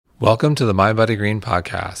Welcome to the MindBodyGreen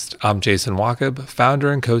podcast. I'm Jason Wachob,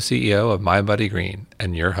 founder and co-CEO of MindBodyGreen,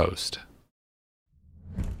 and your host.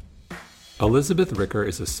 Elizabeth Ricker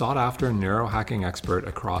is a sought-after neurohacking expert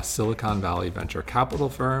across Silicon Valley venture capital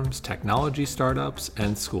firms, technology startups,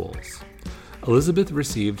 and schools. Elizabeth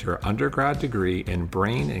received her undergrad degree in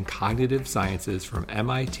brain and cognitive sciences from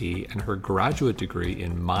MIT and her graduate degree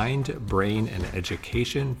in mind, brain, and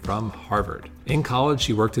education from Harvard. In college,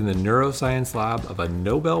 she worked in the neuroscience lab of a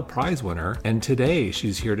Nobel Prize winner, and today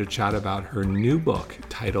she's here to chat about her new book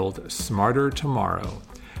titled Smarter Tomorrow: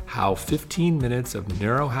 How 15 Minutes of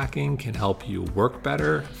Neurohacking Can Help You Work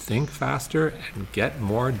Better, Think Faster, and Get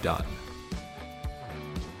More Done.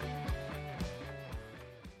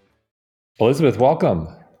 Elizabeth, welcome.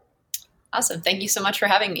 Awesome. Thank you so much for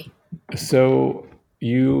having me. So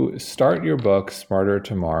you start your book, Smarter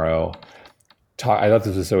Tomorrow. I thought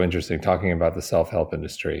this was so interesting, talking about the self-help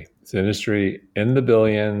industry. It's an industry in the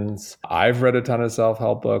billions. I've read a ton of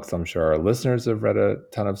self-help books. I'm sure our listeners have read a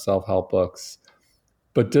ton of self-help books.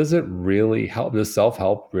 But does it really help? Does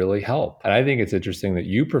self-help really help? And I think it's interesting that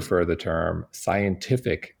you prefer the term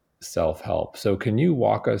scientific self-help. So can you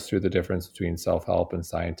walk us through the difference between self-help and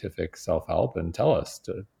scientific self-help and tell us,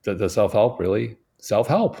 does self-help really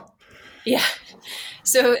self-help? Yeah.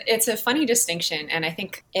 So it's a funny distinction. And I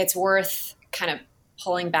think it's worth kind of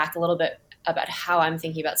pulling back a little bit about how I'm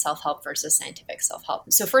thinking about self-help versus scientific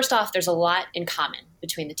self-help. So first off, there's a lot in common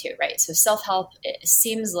between the two, right? So self-help, it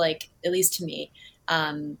seems like, at least to me,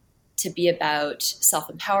 to be about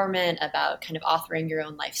self-empowerment, about kind of authoring your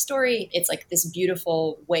own life story. It's like this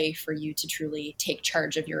beautiful way for you to truly take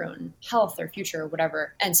charge of your own health or future or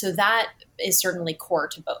whatever. And so that is certainly core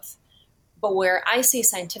to both. But where I see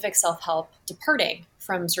scientific self-help departing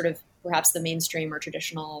from sort of perhaps the mainstream or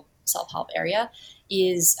traditional self-help area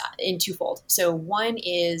is in twofold. So one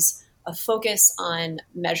is a focus on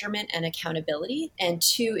measurement and accountability, and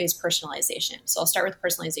two is personalization. So I'll start with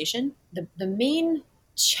personalization. The main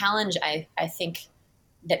challenge I think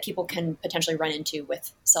that people can potentially run into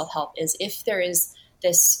with self-help is if there is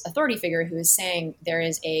this authority figure who is saying there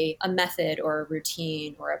is a method or a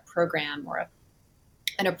routine or a program or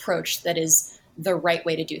an approach that is the right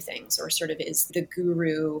way to do things, or sort of is the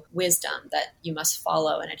guru wisdom that you must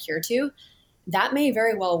follow and adhere to. That may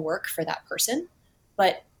very well work for that person,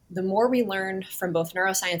 but the more we learn from both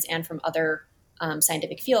neuroscience and from other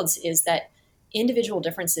scientific fields is that individual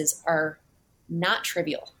differences are not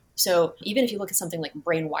trivial. So even if you look at something like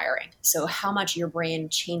brain wiring, so how much your brain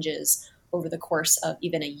changes over the course of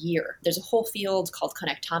even a year, there's a whole field called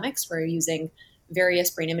connectomics where you're using various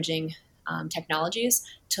brain imaging technologies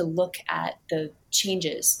to look at the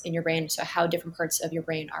changes in your brain. So how different parts of your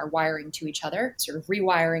brain are wiring to each other, sort of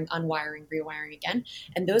rewiring, unwiring, rewiring again.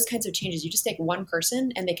 And those kinds of changes, you just take one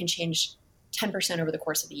person and they can change 10% over the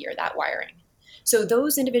course of a year, that wiring. So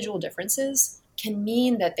those individual differences can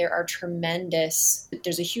mean that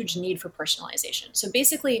there's a huge need for personalization. So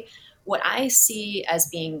basically, what I see as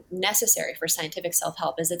being necessary for scientific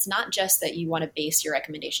self-help is it's not just that you want to base your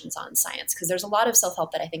recommendations on science, because there's a lot of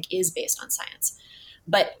self-help that I think is based on science,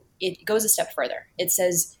 but it goes a step further. It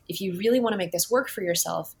says, if you really want to make this work for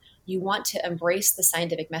yourself, you want to embrace the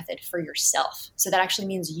scientific method for yourself. So that actually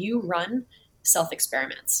means you run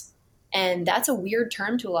self-experiments. And that's a weird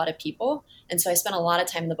term to a lot of people. And so I spent a lot of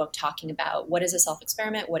time in the book talking about what is a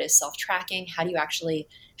self-experiment, what is self-tracking, how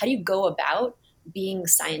do you go about being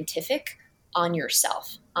scientific on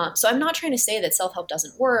yourself. So I'm not trying to say that self-help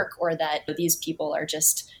doesn't work or that these people are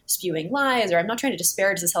just spewing lies, or I'm not trying to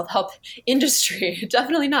disparage the self-help industry.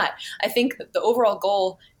 Definitely not. I think the overall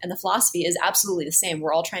goal and the philosophy is absolutely the same.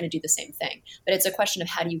 We're all trying to do the same thing, but it's a question of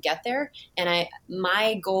how do you get there? And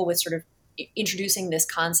my goal with sort of introducing this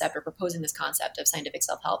concept or proposing this concept of scientific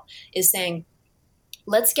self-help is saying,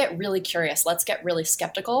 let's get really curious, let's get really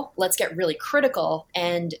skeptical, let's get really critical,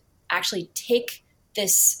 and actually take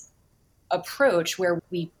this approach where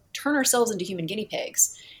we turn ourselves into human guinea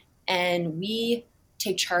pigs and we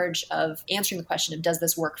take charge of answering the question of, does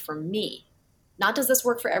this work for me? Not does this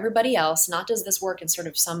work for everybody else, not does this work in sort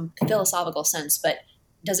of some philosophical sense, but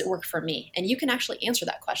does it work for me? And you can actually answer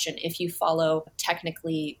that question if you follow a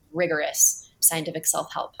technically rigorous scientific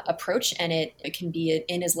self-help approach, and it can be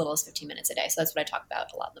in as little as 15 minutes a day. So that's what I talk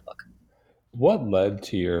about a lot in the book. What led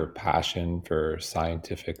to your passion for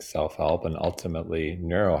scientific self-help and ultimately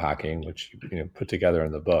neurohacking, which you put together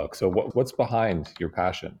in the book? So what's behind your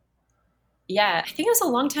passion? Yeah, I think it was a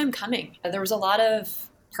long time coming. There was a lot of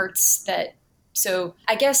parts that, so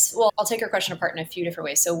I guess, well, I'll take your question apart in a few different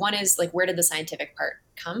ways. So one is like, where did the scientific part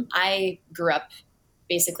come? I grew up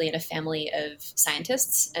basically in a family of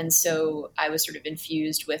scientists. And so I was sort of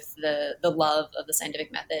infused with the love of the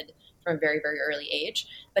scientific method from a very, very early age.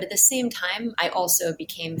 But at the same time, I also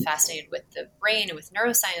became fascinated with the brain and with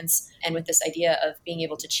neuroscience and with this idea of being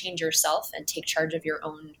able to change yourself and take charge of your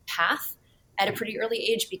own path at a pretty early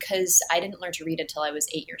age, because I didn't learn to read until I was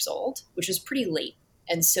 8 years old, which was pretty late.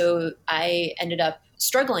 And so I ended up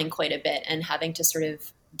struggling quite a bit and having to sort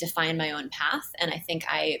of define my own path. And I think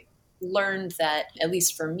I learned that, at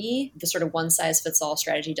least for me, the sort of one size fits all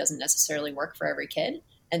strategy doesn't necessarily work for every kid.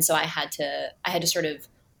 And so I had to sort of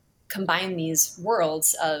combine these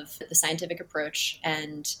worlds of the scientific approach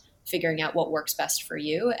and figuring out what works best for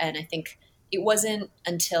you. And I think it wasn't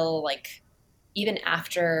until like even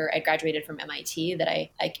after I graduated from MIT that I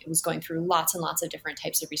was going through lots and lots of different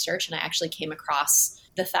types of research. And I actually came across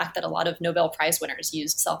the fact that a lot of Nobel Prize winners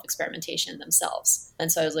used self-experimentation themselves. And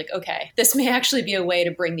so I was like, okay, this may actually be a way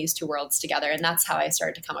to bring these two worlds together. And that's how I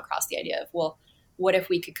started to come across the idea of, well, what if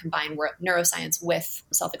we could combine neuroscience with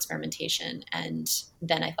self-experimentation? And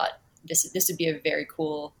then I thought this would be a very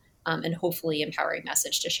cool and hopefully empowering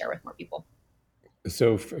message to share with more people.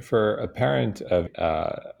 So for a parent of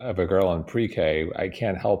a girl in pre-K, I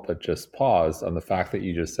can't help but just pause on the fact that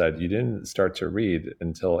you just said you didn't start to read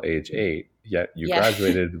until age 8, yet you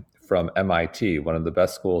graduated from MIT, one of the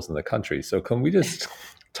best schools in the country. So can we just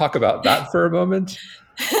talk about that for a moment?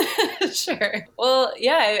 Sure. Well,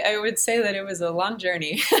 yeah, I would say that it was a long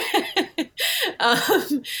journey.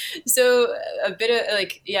 So a bit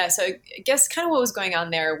of so I guess kind of what was going on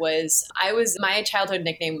there was my childhood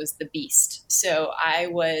nickname was the Beast. So I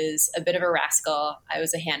was a bit of a rascal. I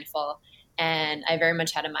was a handful, and I very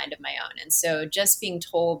much had a mind of my own. And so just being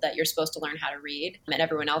told that you're supposed to learn how to read and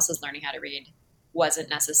everyone else is learning how to read wasn't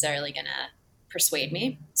necessarily going to persuade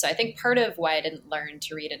me. So I think part of why I didn't learn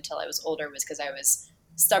to read until I was older was because I was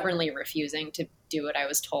stubbornly refusing to do what I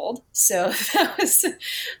was told. So that was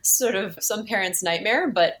sort of some parents' nightmare,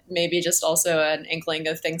 but maybe just also an inkling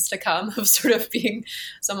of things to come, of sort of being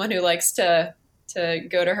someone who likes to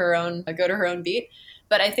go to her own beat.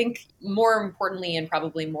 But I think more importantly, and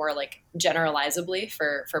probably more like generalizably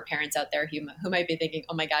for parents out there who might be thinking,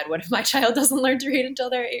 oh my God, what if my child doesn't learn to read until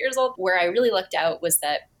they're 8 years old? Where I really lucked out was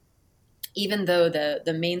that even though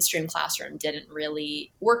the mainstream classroom didn't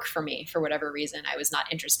really work for me for whatever reason, I was not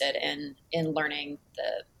interested in learning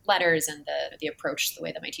the letters and the approach, the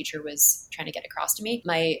way that my teacher was trying to get across to me.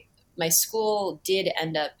 My school did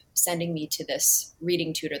end up sending me to this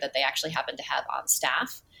reading tutor that they actually happened to have on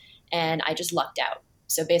staff, and I just lucked out.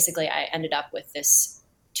 So basically, I ended up with this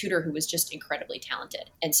tutor who was just incredibly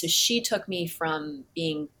talented. And so she took me from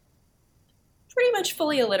being pretty much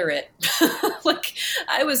fully illiterate, like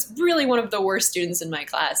I was really one of the worst students in my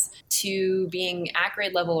class, to being at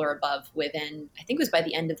grade level or above within, I think it was by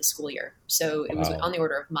the end of the school year. So it was on the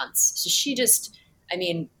order of months. So she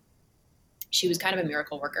was kind of a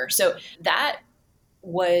miracle worker. So that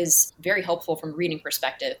was very helpful from a reading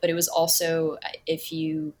perspective, but it was also, if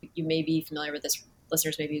you may be familiar with this,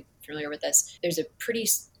 listeners may be familiar with this, there's a pretty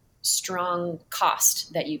strong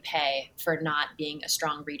cost that you pay for not being a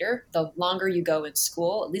strong reader. The longer you go in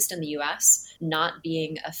school, at least in the US, not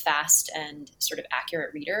being a fast and sort of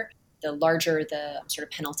accurate reader, the larger the sort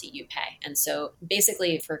of penalty you pay. And so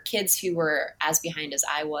basically for kids who were as behind as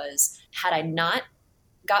I was, had I not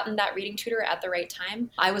gotten that reading tutor at the right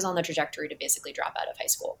time, I was on the trajectory to basically drop out of high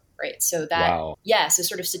school. Right. So so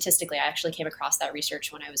sort of statistically, I actually came across that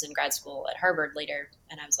research when I was in grad school at Harvard later.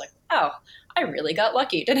 And I was like, oh, I really got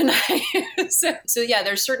lucky, didn't I? so yeah,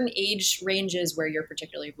 there's certain age ranges where you're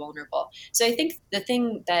particularly vulnerable. So I think the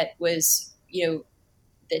thing that was,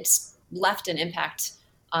 that's left an impact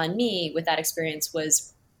on me with that experience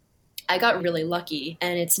was I got really lucky,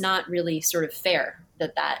 and it's not really sort of fair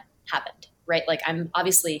that happened, right? Like I'm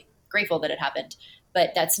obviously grateful that it happened,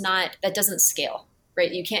 but that doesn't scale. Right?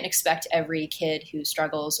 You can't expect every kid who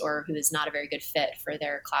struggles or who is not a very good fit for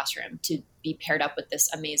their classroom to be paired up with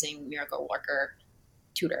this amazing miracle worker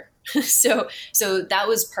tutor. So that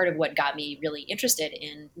was part of what got me really interested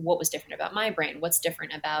in what was different about my brain, what's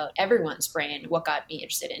different about everyone's brain, what got me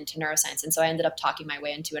interested into neuroscience. And so I ended up talking my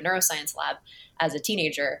way into a neuroscience lab as a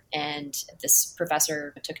teenager, and this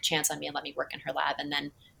professor took a chance on me and let me work in her lab. And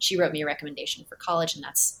then she wrote me a recommendation for college, and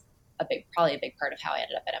that's probably a big part of how I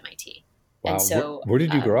ended up at MIT. Wow. And so, where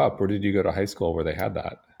did you grow up? Where did you go to high school where they had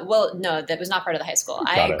that? Well, no, that was not part of the high school.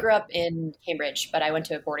 I grew up in Cambridge, but I went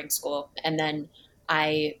to a boarding school. And then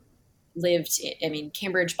I lived,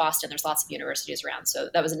 Cambridge, Boston, there's lots of universities around. So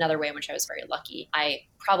that was another way in which I was very lucky. I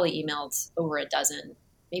probably emailed over a dozen,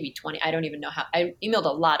 maybe 20. I don't even know how. I emailed a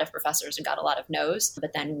lot of professors and got a lot of no's,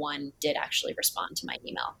 but then one did actually respond to my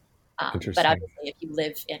email. But Interesting. obviously, if you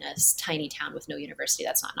live in a tiny town with no university,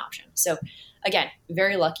 that's not an option. So, again,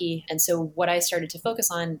 very lucky. And so, what I started to focus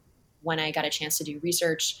on when I got a chance to do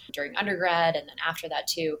research during undergrad and then after that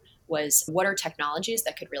too was what are technologies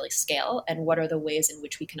that could really scale and what are the ways in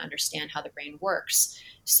which we can understand how the brain works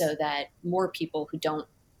so that more people who don't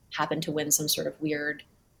happen to win some sort of weird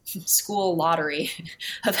school lottery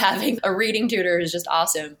of having a reading tutor is just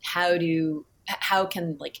awesome. How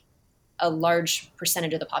can like a large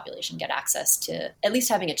percentage of the population get access to at least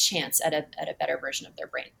having a chance at a better version of their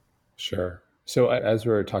brain? Sure. So, as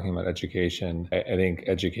we're talking about education, I think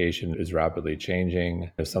education is rapidly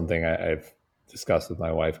changing. It's something I've discussed with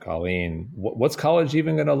my wife, Colleen. What's college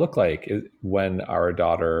even going to look like when our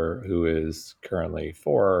daughter, who is currently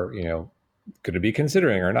 4, going to be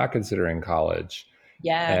considering or not considering college?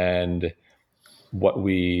 Yeah. And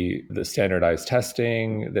the standardized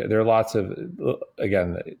testing, there are lots of,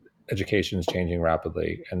 again, education is changing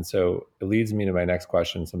rapidly. And so it leads me to my next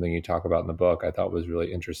question, something you talk about in the book I thought was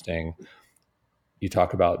really interesting. You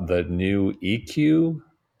talk about the new EQ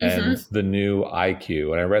Mm-hmm. and the new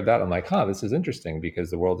IQ. And I read that, I'm like, this is interesting because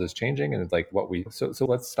the world is changing. And it's like so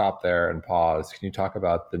let's stop there and pause. Can you talk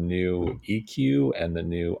about the new EQ and the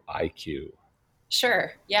new IQ?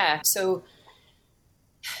 Sure. Yeah. So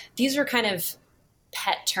these are kind of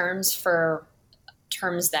pet terms for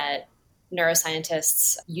terms that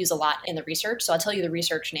neuroscientists use a lot in the research. So I'll tell you the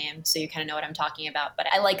research name so you kind of know what I'm talking about. But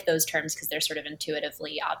I like those terms because they're sort of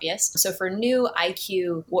intuitively obvious. So for new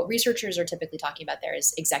IQ, what researchers are typically talking about there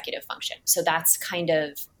is executive function. So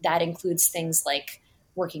that includes things like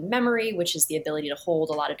working memory, which is the ability to hold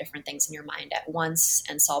a lot of different things in your mind at once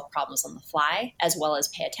and solve problems on the fly, as well as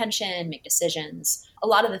pay attention, make decisions, a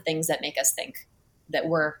lot of the things that make us think that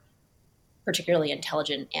we're particularly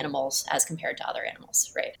intelligent animals as compared to other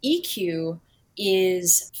animals, right? EQ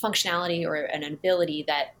is functionality or an ability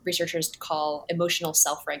that researchers call emotional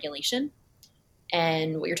self-regulation.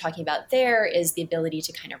 And what you're talking about there is the ability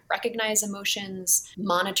to kind of recognize emotions,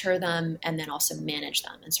 monitor them, and then also manage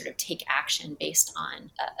them and sort of take action based on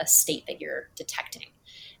a state that you're detecting.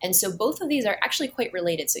 And so both of these are actually quite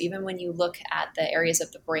related. So even when you look at the areas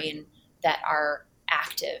of the brain that are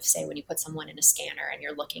active, say when you put someone in a scanner and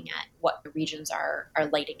you're looking at what the regions are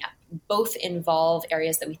lighting up, both involve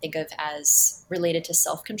areas that we think of as related to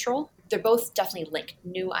self-control. They're both definitely linked.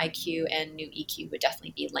 New IQ and new EQ would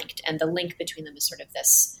definitely be linked. And the link between them is sort of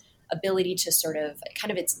this ability to sort of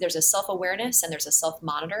there's a self-awareness and there's a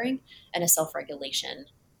self-monitoring and a self-regulation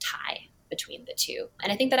tie between the two.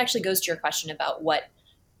 And I think that actually goes to your question about what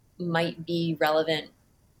might be relevant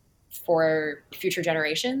for future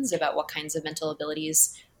generations about what kinds of mental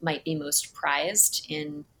abilities might be most prized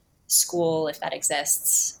in school, if that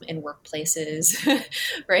exists, in workplaces,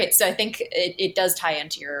 right? So I think it does tie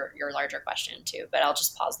into your larger question too, but I'll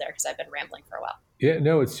just pause there because I've been rambling for a while. Yeah,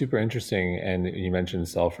 no, it's super interesting. And you mentioned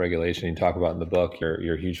self-regulation. You talk about in the book,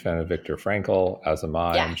 you're a huge fan of Viktor Frankl, as am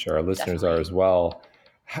I. Yeah, I'm sure our listeners are definitely. as well.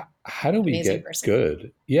 How do we Amazing get person.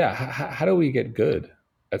 good? Yeah, how do we get good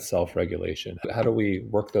at self-regulation? How do we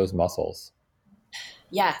work those muscles?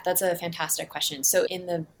 Yeah, that's a fantastic question. So, in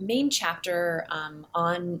the main chapter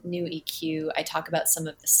on new EQ, I talk about some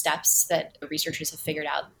of the steps that researchers have figured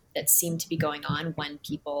out that seem to be going on when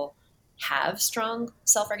people have strong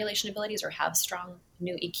self regulation abilities or have strong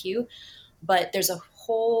new EQ. But there's a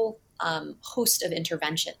whole host of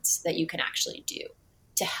interventions that you can actually do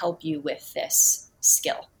to help you with this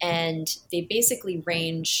skill. And they basically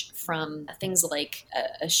range from things like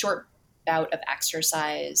a short bout of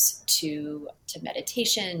exercise to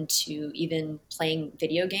meditation to even playing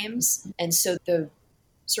video games. And so the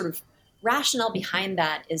sort of rationale behind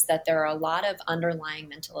that is that there are a lot of underlying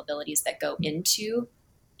mental abilities that go into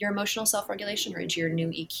your emotional self-regulation or into your new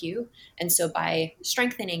EQ. And so by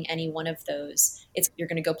strengthening any one of those, you're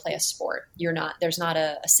going to go play a sport. There's not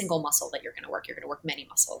a single muscle that you're going to work. You're going to work many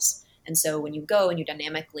muscles. And so when you go and you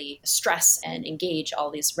dynamically stress and engage all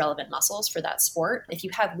these relevant muscles for that sport, if you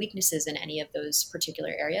have weaknesses in any of those particular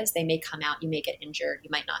areas, they may come out, you may get injured, you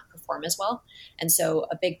might not perform as well. And so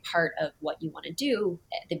a big part of what you want to do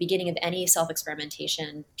at the beginning of any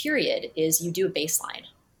self-experimentation period is you do a baseline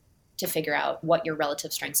to figure out what your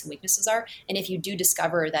relative strengths and weaknesses are. And if you do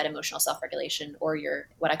discover that emotional self-regulation or your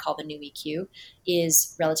what I call the new EQ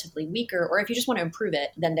is relatively weaker, or if you just want to improve it,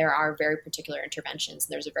 then there are very particular interventions.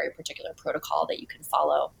 There's a very particular protocol that you can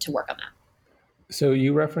follow to work on that. So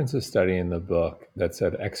you reference a study in the book that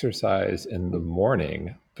said exercise in the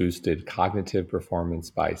morning boosted cognitive performance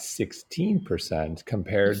by 16%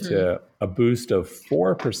 compared Mm-hmm. to a boost of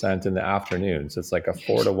 4% in the afternoon. So it's like a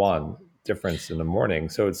 4-to-1 difference in the morning.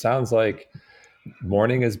 So it sounds like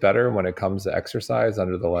morning is better when it comes to exercise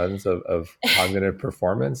under the lens of cognitive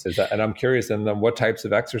performance? Is that, and I'm curious, and then what types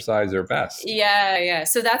of exercise are best? Yeah.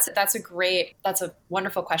 So that's a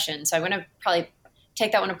wonderful question. So I want to probably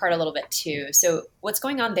take that one apart a little bit too. So what's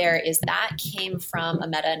going on there is that came from a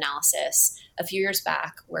meta-analysis a few years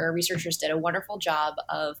back where researchers did a wonderful job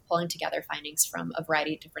of pulling together findings from a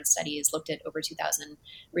variety of different studies, looked at over 2,000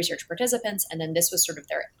 research participants, and then this was sort of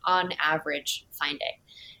their on average finding.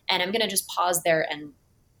 And I'm going to just pause there and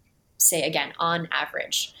say again, on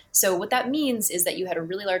average. So what that means is that you had a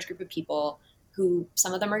really large group of people who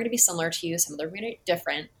some of them are going to be similar to you, some of them are going to be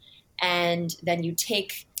different, and then you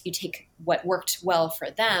take what worked well for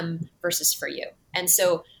them versus for you. And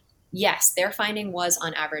so yes, their finding was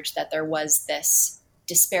on average that there was this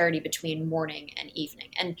disparity between morning and evening.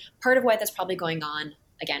 And part of why that's probably going on,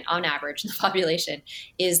 again, on average in the population,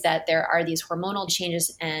 is that there are these hormonal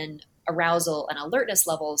changes and arousal and alertness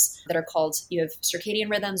levels that are called, you have circadian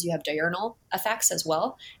rhythms, you have diurnal effects as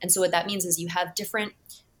well. And so what that means is you have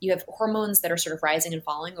hormones that are sort of rising and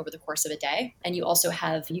falling over the course of a day. And you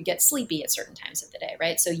get sleepy at certain times of the day,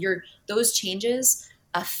 right? So those changes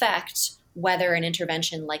affect whether an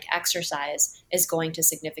intervention like exercise is going to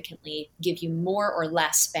significantly give you more or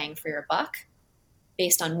less bang for your buck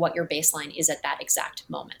based on what your baseline is at that exact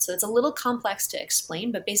moment. So it's a little complex to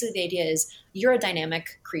explain, but basically the idea is you're a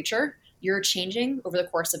dynamic creature. You're changing over the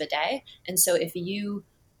course of a day. And so if you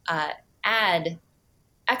add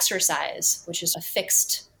exercise, which is a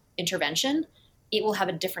fixed intervention, it will have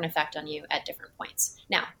a different effect on you at different points.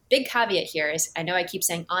 Now, big caveat here is I know I keep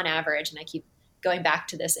saying on average, and I keep going back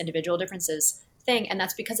to this individual differences thing, and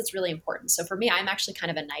that's because it's really important. So for me, I'm actually kind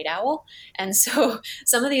of a night owl. And so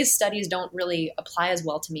some of these studies don't really apply as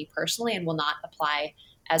well to me personally and will not apply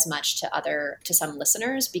as much to some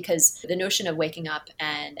listeners, because the notion of waking up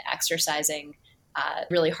and exercising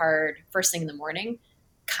really hard first thing in the morning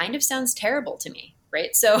kind of sounds terrible to me,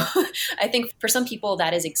 right? So I think for some people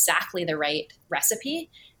that is exactly the right recipe.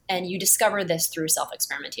 And you discover this through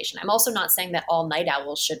self-experimentation. I'm also not saying that all night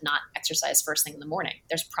owls should not exercise first thing in the morning.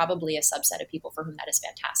 There's probably a subset of people for whom that is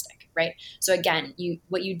fantastic, right? So again,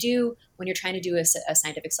 what you do when you're trying to do a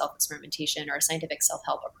scientific self-experimentation or a scientific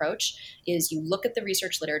self-help approach is you look at the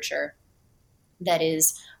research literature that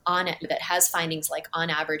has findings like on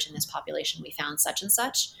average in this population, we found such and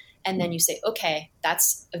such. And then you say, okay,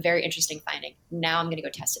 that's a very interesting finding. Now I'm going to go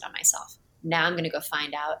test it on myself. Now I'm going to go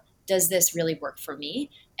find out, does this really work for me?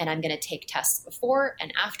 And I'm going to take tests before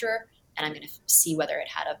and after, and I'm going to see whether it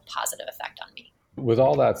had a positive effect on me. With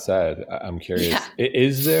all that said, I'm curious,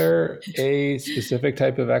 is there a specific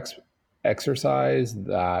type of exercise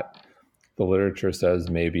that the literature says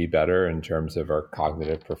may be better in terms of our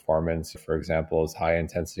cognitive performance? For example, is high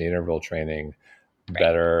intensity interval training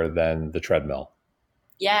better than the treadmill?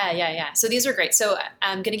 Yeah. So these are great. So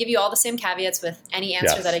I'm going to give you all the same caveats with any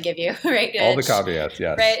answer that I give you, right? All the caveats,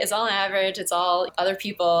 yes. Right. It's all on average. It's all other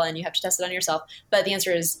people, and you have to test it on yourself. But the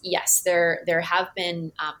answer is yes. There have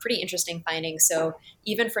been pretty interesting findings. So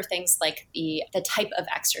even for things like the type of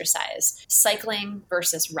exercise, cycling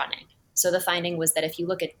versus running. So the finding was that if you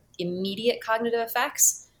look at immediate cognitive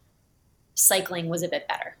effects, cycling was a bit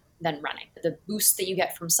better than running. The boost that you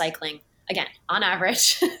get from cycling, again, on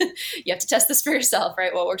average, you have to test this for yourself,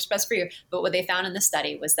 right? What works best for you. But what they found in the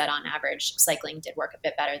study was that on average, cycling did work a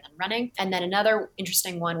bit better than running. And then another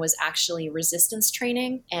interesting one was actually resistance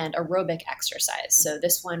training and aerobic exercise. So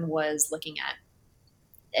this one was looking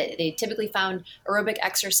at, they typically found aerobic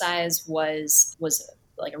exercise was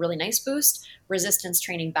like a really nice boost. Resistance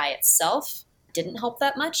training by itself didn't help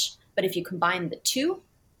that much. But if you combine the two,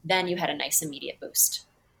 then you had a nice immediate boost.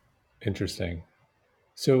 Interesting.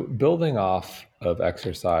 So building off of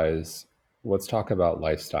exercise, let's talk about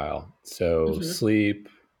lifestyle. So sleep,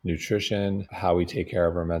 nutrition, how we take care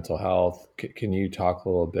of our mental health. Can you talk a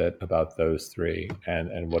little bit about those three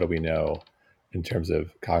and what do we know in terms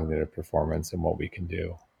of cognitive performance and what we can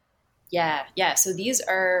do? Yeah. So these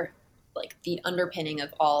are like the underpinning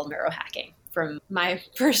of all neurohacking. From my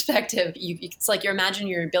perspective, it's like you imagine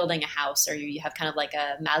you're building a house, or you have kind of like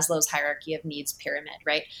a Maslow's hierarchy of needs pyramid,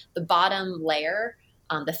 right? The bottom layer,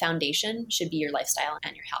 the foundation, should be your lifestyle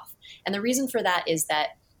and your health. And the reason for that is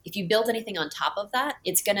that if you build anything on top of that,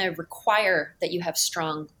 it's going to require that you have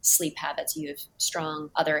strong sleep habits, you have strong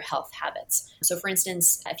other health habits. So for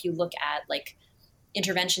instance, if you look at like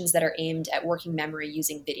interventions that are aimed at working memory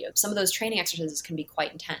using video, some of those training exercises can be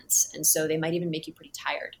quite intense. And so they might even make you pretty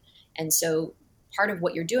tired. And so part of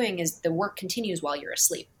what you're doing is the work continues while you're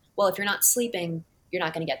asleep. Well, if you're not sleeping, you're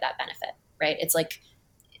not going to get that benefit, right? It's like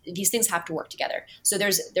these things have to work together. So there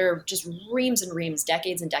are just reams and reams,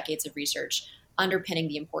 decades and decades of research underpinning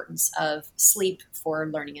the importance of sleep for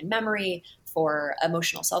learning and memory, for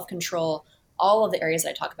emotional self-control, all of the areas that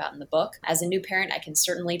I talk about in the book. As a new parent, I can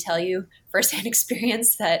certainly tell you firsthand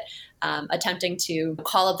experience that attempting to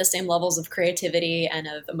call up the same levels of creativity and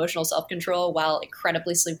of emotional self-control while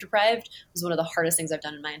incredibly sleep deprived was one of the hardest things I've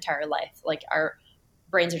done in my entire life. Like, our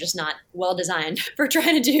brains are just not well designed for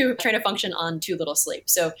trying to function on too little sleep.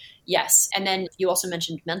 So yes. And then you also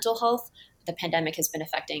mentioned mental health. The pandemic has been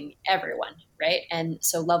affecting everyone, right? And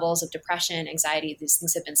so levels of depression, anxiety, these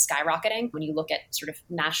things have been skyrocketing when you look at sort of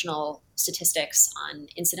national statistics on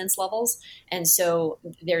incidence levels. And so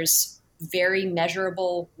there's very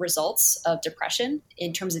measurable results of depression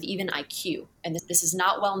in terms of even IQ. And this is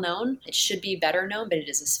not well known. It should be better known, but it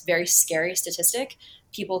is a very scary statistic.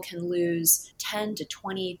 People can lose 10 to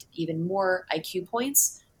 20, even more IQ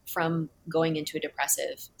points from going into a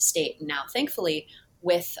depressive state. Now, thankfully,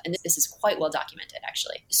 and this is quite well documented,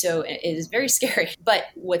 actually. So it is very scary. But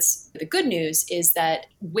what's the good news is that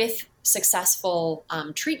with successful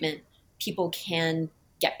treatment, people can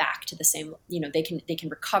get back to the same, they can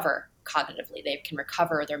recover cognitively, they can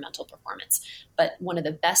recover their mental performance. But one of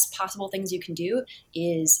the best possible things you can do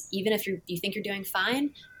is, even if you think you're doing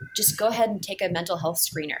fine, just go ahead and take a mental health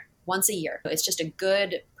screener once a year. It's just a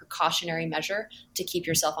good precautionary measure to keep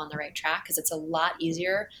yourself on the right track, because it's a lot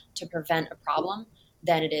easier to prevent a problem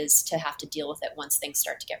than it is to have to deal with it once things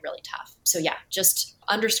start to get really tough. So yeah, just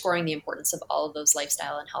underscoring the importance of all of those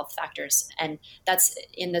lifestyle and health factors. And that's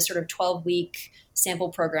in the sort of 12-week sample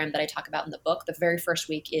program that I talk about in the book. The very first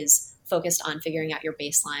week is focused on figuring out your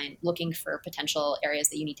baseline, looking for potential areas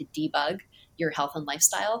that you need to debug your health and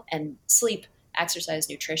lifestyle, and sleep, exercise,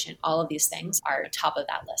 nutrition, all of these things are top of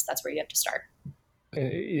that list. That's where you have to start.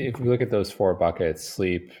 If we look at those 4 buckets,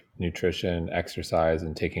 sleep, nutrition, exercise,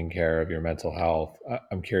 and taking care of your mental health,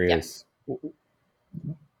 I'm curious,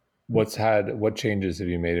 what changes have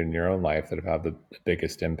you made in your own life that have had the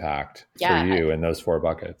biggest impact for you in those 4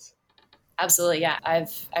 buckets? Absolutely. Yeah.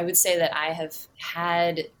 I would say that I have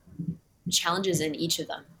had challenges in each of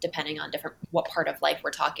them, depending on what part of life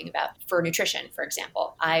we're talking about. For nutrition, for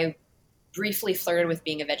example, I briefly flirted with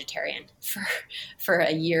being a vegetarian for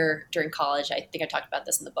a year during college. I think I talked about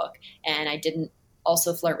this in the book. And I didn't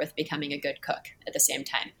also flirt with becoming a good cook at the same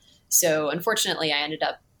time. So unfortunately, I ended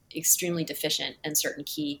up extremely deficient in certain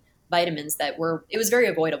key vitamins it was very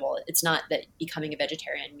avoidable. It's not that becoming a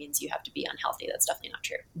vegetarian means you have to be unhealthy. That's definitely not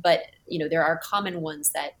true. But, there are common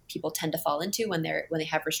ones that people tend to fall into when they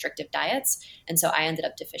have restrictive diets. And so I ended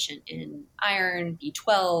up deficient in iron,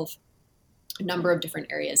 B12, a number of different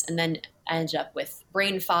areas. And then I ended up with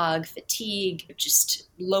brain fog, fatigue, just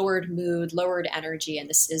lowered mood, lowered energy. And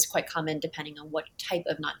this is quite common depending on what type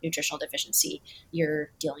of nutritional deficiency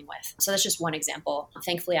you're dealing with. So that's just one example.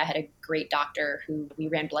 Thankfully, I had a great doctor who we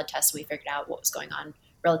ran blood tests and we figured out what was going on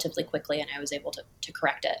relatively quickly, and I was able to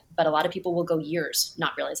correct it. But a lot of people will go years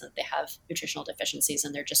not realizing that they have nutritional deficiencies,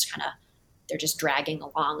 and they're just dragging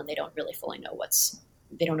along, and they don't really fully know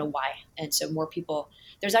they don't know why. And so more people,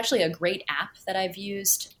 there's actually a great app that I've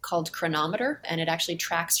used called Chronometer, and it actually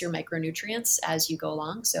tracks your micronutrients as you go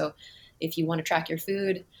along. So if you want to track your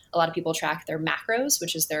food, a lot of people track their macros,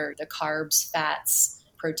 which is the carbs, fats,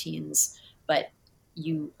 proteins, but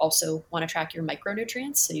you also want to track your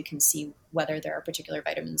micronutrients so you can see whether there are particular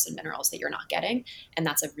vitamins and minerals that you're not getting. And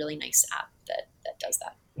that's a really nice app that does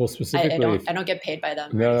that. Well, specifically, I don't get paid by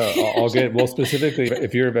them. No, I'll get. Well, specifically,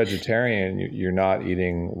 if you're a vegetarian, you're not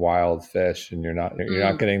eating wild fish, and you're not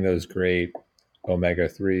getting those great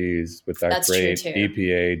omega-3s with that's great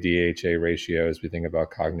EPA DHA ratios. We think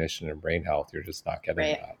about cognition and brain health. You're just not getting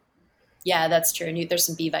that. Yeah, that's true. And there's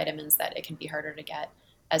some B vitamins that it can be harder to get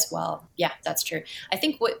as well. Yeah, that's true. I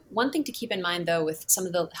think one thing to keep in mind, though, with some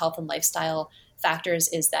of the health and lifestyle factors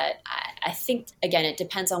is that I think, again, it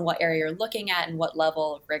depends on what area you're looking at and what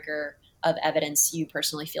level of rigor of evidence you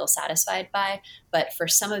personally feel satisfied by. But for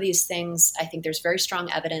some of these things, I think there's very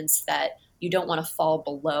strong evidence that you don't want to fall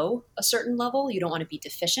below a certain level. You don't want to be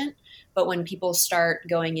deficient. But when people start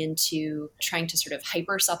going into trying to sort of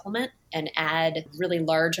hyper supplement and add really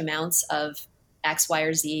large amounts of X, Y,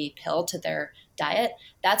 or Z pill to their diet,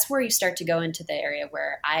 that's where you start to go into the area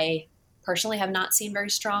where I personally have not seen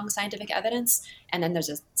very strong scientific evidence. And then there's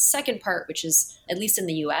a second part, which is, at least in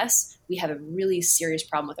the US, we have a really serious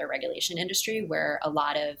problem with our regulation industry where a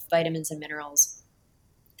lot of vitamins and minerals,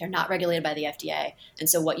 they're not regulated by the FDA. And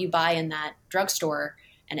so what you buy in that drugstore,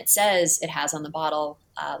 and it says it has on the bottle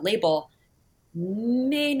label,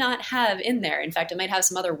 may not have in there. In fact, it might have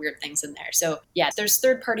some other weird things in there. So yeah, there's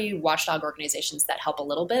third-party watchdog organizations that help a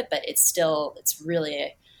little bit, but it's the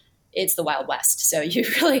Wild West. So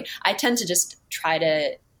I tend to just try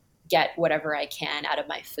to get whatever I can out of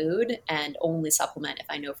my food and only supplement if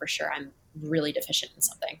I know for sure I'm really deficient in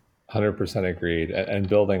something. 100% agreed. And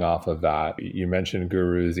building off of that, you mentioned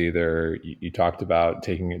gurus either, you talked about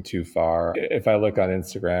taking it too far. If I look on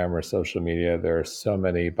Instagram or social media, there are so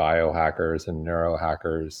many biohackers and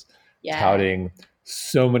neurohackers touting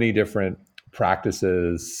so many different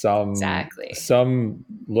practices. Some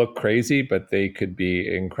look crazy, but they could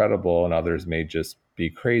be incredible, and others may just be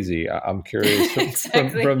crazy. I'm curious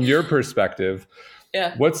from your perspective,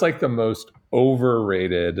 what's like the most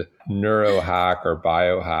overrated neurohack or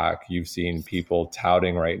biohack you've seen people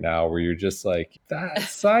touting right now, where you're just like, that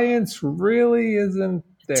science really isn't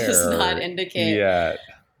there, does not indicate yet?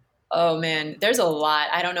 Oh man, there's a lot.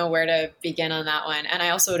 I don't know where to begin on that one. And I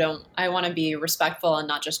also I want to be respectful and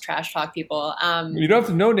not just trash talk people. You don't have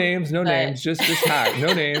to, no names, just hack.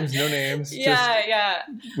 No names. Yeah.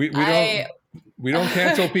 We don't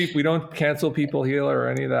cancel people. We don't cancel people here or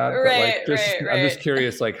any of that. Right, but I'm just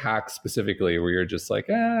curious, like hacks specifically, where you're just like,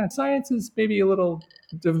 science is maybe a little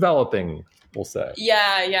developing, we'll say.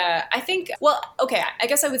 Yeah. I think, well, okay. I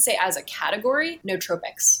guess I would say as a category,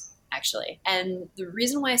 nootropics, actually. And the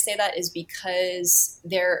reason why I say that is because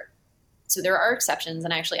there are exceptions.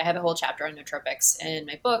 And actually, I have a whole chapter on nootropics in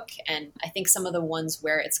my book. And I think some of the ones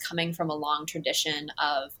where it's coming from a long tradition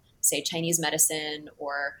of, say, Chinese medicine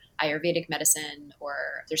or Ayurvedic medicine, or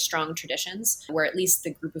there's strong traditions where at least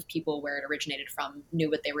the group of people where it originated from knew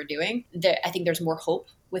what they were doing. I think there's more hope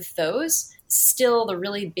with those. Still, the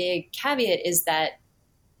really big caveat is that,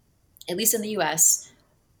 at least in the US,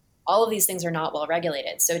 all of these things are not well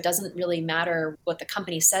regulated. So it doesn't really matter what the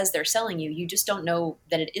company says they're selling you. You just don't know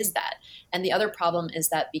that it is that. And the other problem is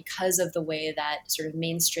that because of the way that sort of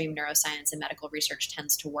mainstream neuroscience and medical research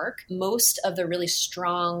tends to work, most of the really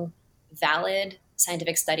strong, valid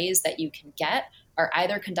scientific studies that you can get are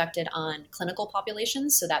either conducted on clinical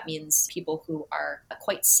populations. So that means people who are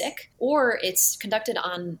quite sick, or it's conducted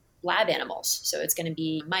on lab animals. So it's going to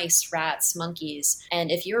be mice, rats, monkeys.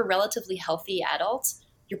 And if you're a relatively healthy adult,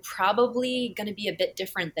 you're probably going to be a bit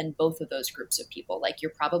different than both of those groups of people. Like,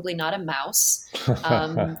 you're probably not a mouse,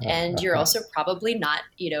 and you're also probably not,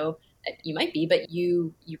 you might be, but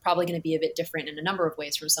you're probably going to be a bit different in a number of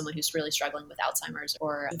ways from someone who's really struggling with Alzheimer's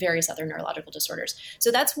or various other neurological disorders.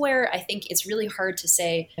 So that's where I think it's really hard to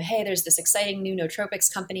say, hey, there's this exciting new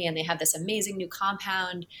nootropics company and they have this amazing new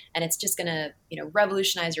compound and it's just going to,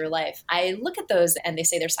 revolutionize your life. I look at those and they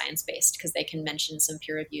say they're science-based because they can mention some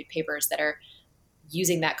peer-reviewed papers that are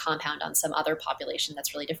using that compound on some other population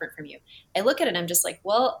that's really different from you. I look at it and I'm just like,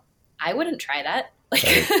 well, I wouldn't try that. Like,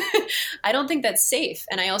 I don't think that's safe.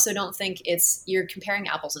 And I also don't think you're comparing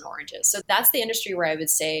apples and oranges. So that's the industry where I would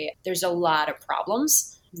say there's a lot of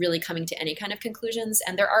problems really coming to any kind of conclusions.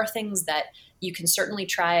 And there are things that you can certainly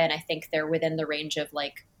try. And I think they're within the range of,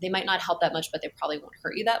 like, they might not help that much, but they probably won't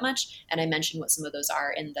hurt you that much. And I mentioned what some of those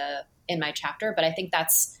are in my chapter, but I think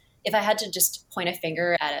if I had to just point a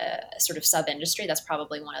finger at a sort of sub-industry, that's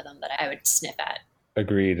probably one of them that I would sniff at.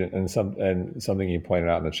 Agreed. And something you pointed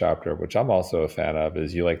out in the chapter, which I'm also a fan of,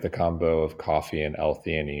 is you like the combo of coffee and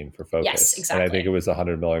L-theanine for focus. Yes, exactly. And I think it was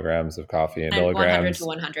 100 milligrams of coffee and milligrams 100 to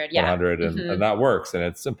 100, yeah. 100, and that works, and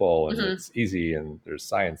it's simple and it's easy, and there's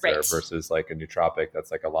science there, versus like a nootropic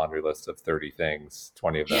that's like a laundry list of 30 things,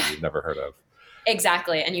 20 of them you've never heard of.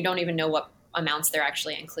 Exactly. And you don't even know what amounts they're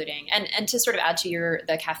actually including. And to sort of add to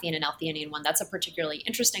the caffeine and L-theanine one, that's a particularly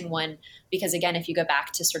interesting one because, again, if you go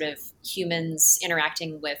back to sort of humans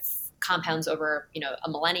interacting with compounds over, a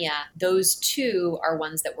millennia, those two are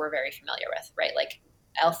ones that we're very familiar with, right? Like,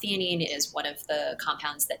 L-theanine is one of the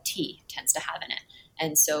compounds that tea tends to have in it.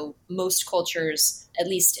 And so most cultures, at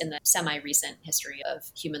least in the semi-recent history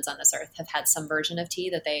of humans on this earth, have had some version of tea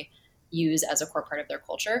that they use as a core part of their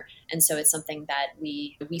culture. And so it's something that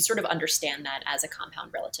we sort of understand that as a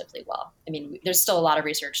compound relatively well. I mean, there's still a lot of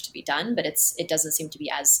research to be done, but it doesn't seem to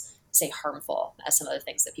be as, say, harmful as some of the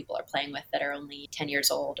things that people are playing with that are only 10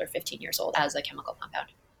 years old or 15 years old as a chemical compound.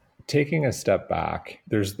 Taking a step back,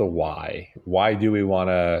 there's the why. Why do we want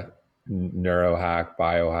to neurohack,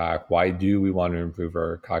 biohack? Why do we want to improve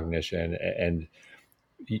our cognition? And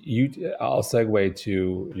I'll segue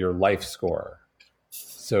to your life score.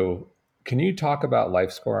 So can you talk about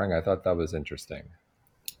life scoring? I thought that was interesting.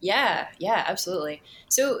 Yeah, absolutely.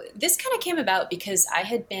 So this kind of came about because I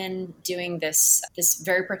had been doing this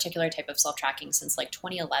very particular type of self-tracking since like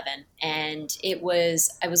 2011, and I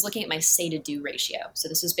was looking at my say to do ratio. So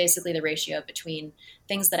this was basically the ratio between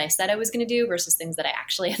things that I said I was going to do versus things that I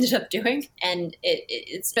actually ended up doing, and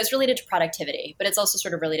it's related to productivity, but it's also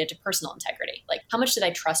sort of related to personal integrity. Like how much did I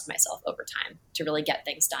trust myself over time to really get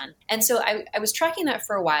things done? And so I was tracking that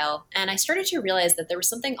for a while, and I started to realize that there was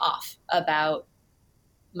something off about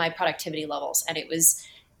my productivity levels. And it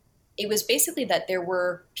was basically that there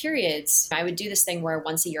were periods I would do this thing where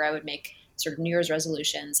once a year I would make sort of New Year's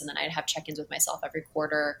resolutions, and then I'd have check-ins with myself every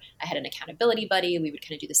quarter. I had an accountability buddy. We would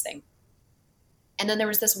kind of do this thing. And then there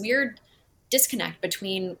was this weird disconnect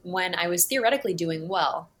between when I was theoretically doing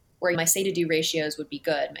well, where my say to do ratios would be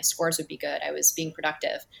good, my scores would be good, I was being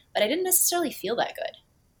productive, but I didn't necessarily feel that good.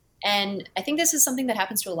 And I think this is something that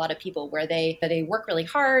happens to a lot of people where they work really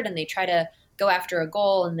hard and they try to go after a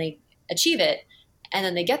goal and they achieve it. And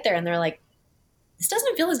then they get there and they're like, this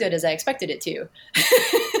doesn't feel as good as I expected it to.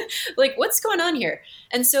 Like, what's going on here?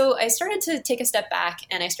 And so I started to take a step back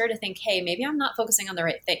and I started to think, hey, maybe I'm not focusing on the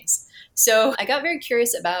right things. So I got very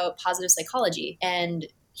curious about positive psychology and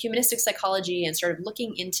humanistic psychology and started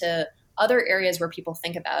looking into other areas where people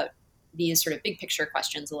think about these sort of big picture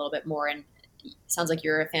questions a little bit more. And it sounds like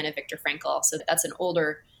you're a fan of Viktor Frankl. So that's an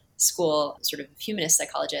older school sort of humanist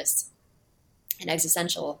psychologist and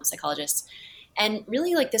existential psychologists. And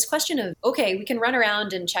really like this question of, okay, we can run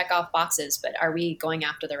around and check off boxes, but are we going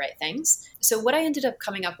after the right things? So what I ended up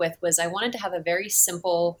coming up with was I wanted to have a very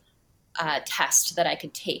simple test that I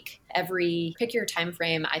could take pick your time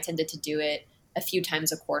frame. I tended to do it a few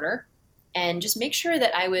times a quarter and just make sure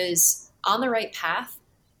that I was on the right path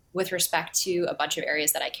with respect to a bunch of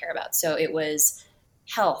areas that I care about. So it was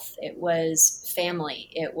health, it was family,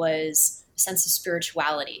 it was sense of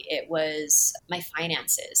spirituality, it was my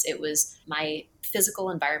finances, it was my physical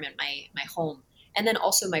environment, my home, and then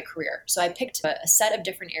also my career. So I picked a set of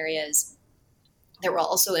different areas that were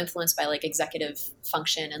also influenced by like executive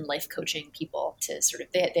function and life coaching people to sort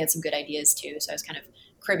of, they had some good ideas too. So I was kind of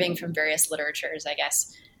cribbing from various literatures, I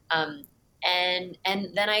guess. And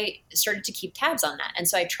then I started to keep tabs on that. And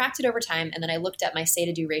so I tracked it over time, and then I looked at my say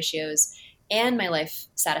to do ratios and my life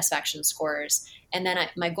satisfaction scores. And then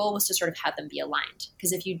my goal was to sort of have them be aligned.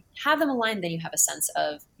 Because if you have them aligned, then you have a sense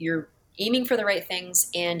of you're aiming for the right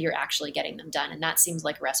things and you're actually getting them done. And that seems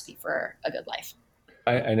like a recipe for a good life.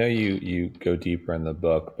 I know you go deeper in the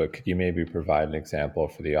book, but could you maybe provide an example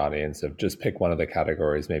for the audience of just pick one of the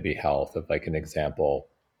categories, maybe health, of like an example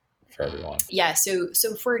for everyone? Yeah. So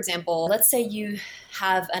for example, let's say you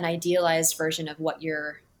have an idealized version of what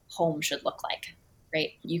your home should look like, right?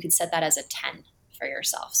 You could set that as a 10 for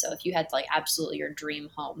yourself. So if you had like absolutely your dream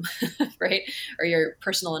home, right? Or your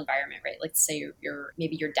personal environment, right? Like say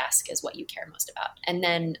maybe your desk is what you care most about. And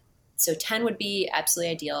then, so 10 would be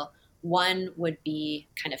absolutely ideal. 1 would be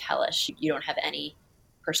kind of hellish. You don't have any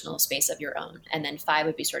personal space of your own. And then 5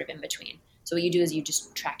 would be sort of in between. So what you do is you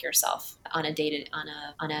just track yourself on a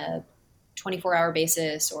 24-hour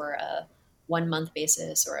basis or a 1 month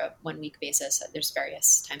basis or a 1 week basis. There's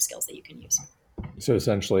various timescales that you can use. So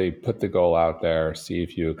essentially put the goal out there, see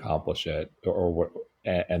if you accomplish it,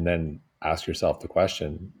 and then ask yourself the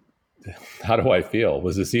question, how do I feel?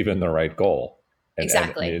 Was this even the right goal?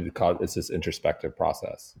 Exactly. It's this introspective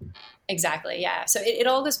process. Exactly. Yeah. So it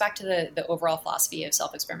all goes back to the overall philosophy of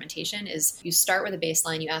self-experimentation is you start with a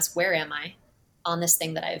baseline, you ask, where am I on this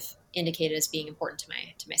thing that I've indicated as being important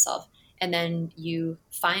to myself? And then you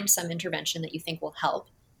find some intervention that you think will help.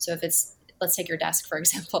 So if it's, let's take your desk, for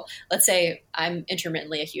example. Let's say I'm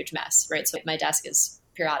intermittently a huge mess, right? So my desk is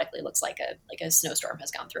periodically looks like a snowstorm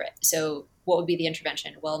has gone through it. So what would be the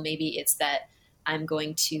intervention? Well, maybe it's that I'm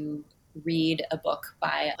going to read a book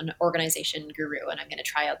by an organization guru and I'm going to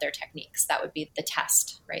try out their techniques. That would be the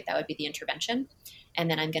test, right? That would be the intervention. And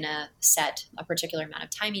then I'm going to set a particular amount of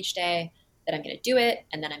time each day that I'm going to do it.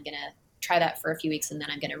 And then I'm going to try that for a few weeks. And then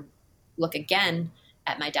I'm going to look again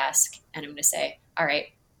at my desk and I'm going to say, all right,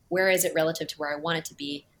 where is it relative to where I want it to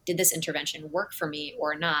be? Did this intervention work for me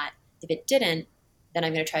or not? If it didn't, then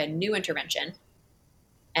I'm going to try a new intervention.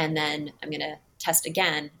 And then I'm going to test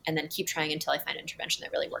again and then keep trying until I find an intervention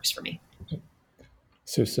that really works for me.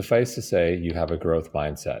 So suffice to say, you have a growth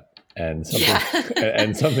mindset and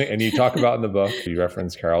something, and you talk about in the book, you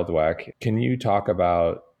reference Carol Dweck. Can you talk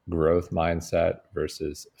about growth mindset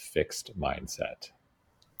versus fixed mindset?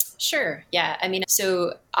 Sure. Yeah. I mean,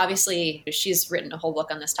 so obviously she's written a whole book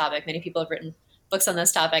on this topic. Many people have written books on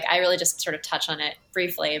this topic. I really just sort of touch on it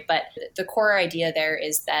briefly, but the core idea there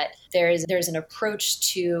is that there's an approach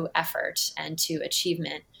to effort and to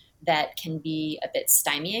achievement that can be a bit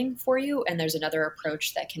stymieing for you. And there's another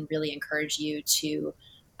approach that can really encourage you to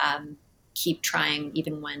keep trying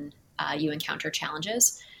even when you encounter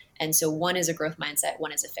challenges. And so one is a growth mindset,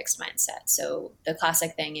 one is a fixed mindset. So the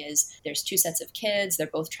classic thing is there's two sets of kids. They're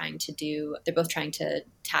both trying to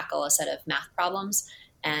tackle a set of math problems.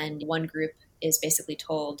 And one group is basically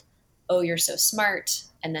told, oh, you're so smart.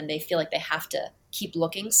 And then they feel like they have to keep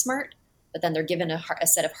looking smart, but then they're given a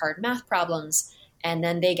set of hard math problems. And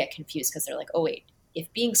then they get confused because they're like, oh, wait,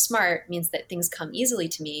 if being smart means that things come easily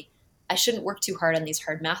to me, I shouldn't work too hard on these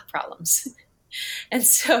hard math problems. And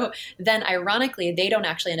so then ironically, they don't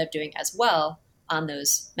actually end up doing as well on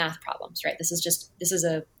those math problems, right? This is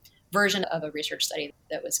a version of a research study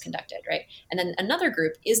that was conducted, right? And then another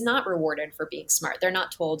group is not rewarded for being smart. They're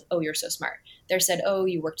not told, oh, you're so smart. They're said, oh,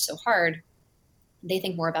 you worked so hard. They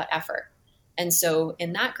think more about effort. And so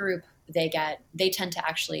in that group, they tend to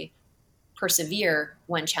actually persevere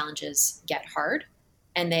when challenges get hard,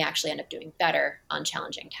 and they actually end up doing better on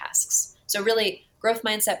challenging tasks. So really, growth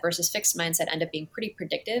mindset versus fixed mindset end up being pretty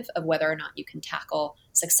predictive of whether or not you can tackle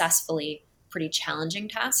successfully pretty challenging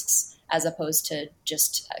tasks, as opposed to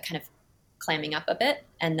just kind of clamming up a bit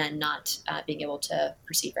and then not being able to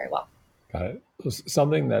proceed very well. Got it.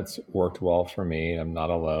 Something that's worked well for me, I'm not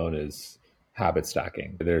alone, is habit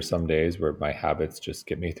stacking. There's some days where my habits just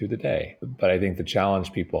get me through the day. But I think the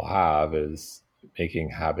challenge people have is making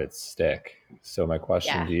habits stick. So my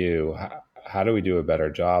question to you, how do we do a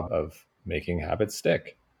better job of making habits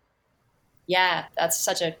stick? Yeah, that's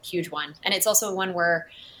such a huge one. And it's also one where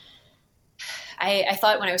I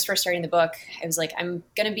thought when I was first starting the book, I was like, I'm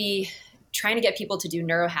going to be trying to get people to do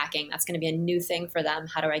neurohacking. That's going to be a new thing for them.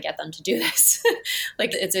 How do I get them to do this?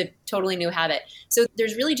 Like, it's a totally new habit. So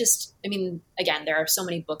there's really just, I mean, again, there are so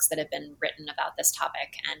many books that have been written about this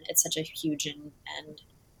topic, and it's such a huge and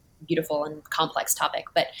beautiful and complex topic.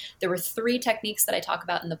 But there were 3 techniques that I talk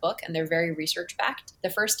about in the book, and they're very research backed. The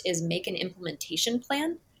first is make an implementation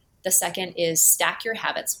plan. The second is stack your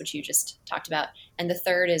habits, which you just talked about. And the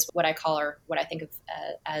third is what I call, or what I think of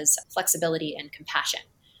as flexibility and compassion.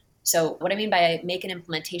 So what I mean by make an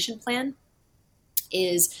implementation plan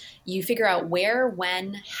is you figure out where,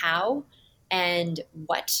 when, how, and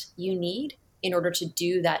what you need in order to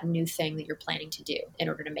do that new thing that you're planning to do in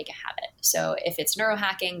order to make a habit. So if it's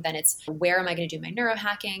neurohacking, then it's where am I going to do my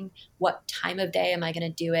neurohacking? What time of day am I going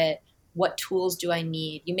to do it? What tools do I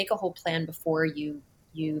need? You make a whole plan before you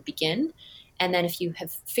begin. And then if you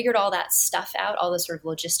have figured all that stuff out, all the sort of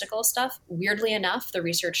logistical stuff, weirdly enough, the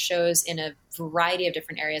research shows in a variety of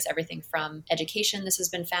different areas, everything from education, this has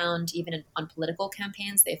been found, even on political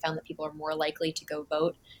campaigns, they found that people are more likely to go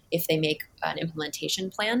vote if they make an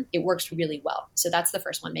implementation plan. It works really well. So that's the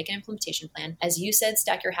first one, make an implementation plan. As you said,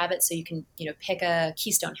 stack your habits. So you can, pick a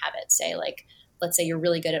keystone habit, say like, let's say you're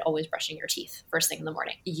really good at always brushing your teeth first thing in the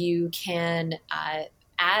morning. You can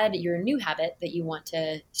add your new habit that you want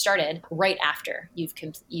to started right after you've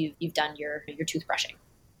done your toothbrushing.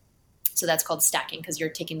 So that's called stacking, because you're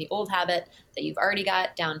taking the old habit that you've already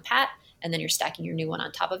got down pat, and then you're stacking your new one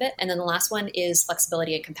on top of it. And then the last one is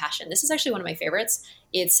flexibility and compassion. This is actually one of my favorites.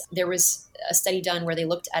 There was a study done where they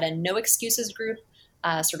looked at a no excuses group,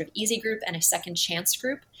 sort of easy group, and a second chance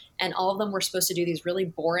group. And all of them were supposed to do these really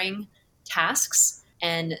boring tasks.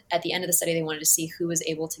 And at the end of the study, they wanted to see who was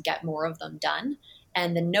able to get more of them done.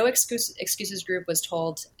 And the no excuses group was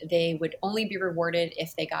told they would only be rewarded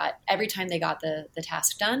if every time they got the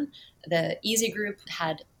task done. The easy group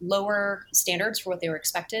had lower standards for what they were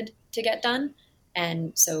expected to get done.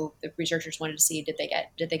 And so the researchers wanted to see, did they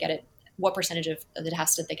get it? What percentage of the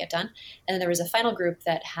tasks did they get done? And then there was a final group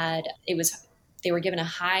that they were given a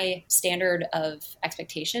high standard of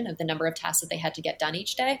expectation of the number of tasks that they had to get done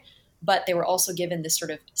each day. But they were also given this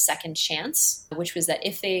sort of second chance, which was that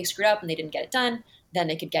if they screwed up and they didn't get it done, then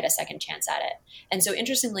they could get a second chance at it. And so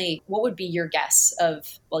interestingly, what would be your guess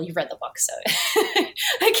of, well, you've read the book, so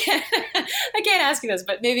I can't ask you this,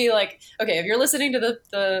 but maybe okay, if you're listening to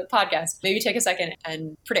the podcast, maybe take a second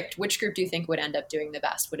and predict which group do you think would end up doing the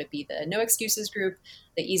best? Would it be the no excuses group,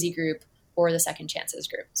 the easy group, or the second chances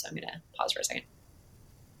group? So I'm going to pause for a second.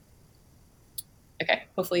 Okay,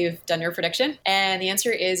 hopefully you've done your prediction. And the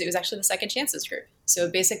answer is it was actually the second chances group. So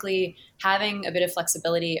basically having a bit of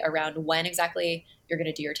flexibility around when exactly you're going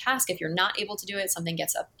to do your task. If you're not able to do it, something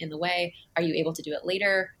gets up in the way, are you able to do it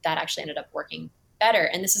later? That actually ended up working better.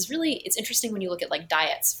 And this is it's interesting when you look at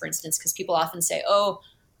diets, for instance, because people often say, oh,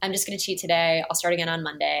 I'm just going to cheat today. I'll start again on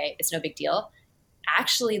Monday. It's no big deal.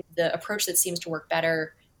 Actually, the approach that seems to work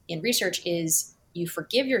better in research is you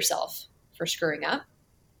forgive yourself for screwing up,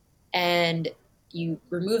 and you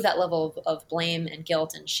remove that level of blame and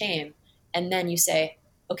guilt and shame. And then you say,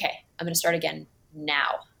 okay, I'm going to start again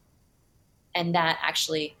now. And that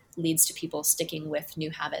actually leads to people sticking with new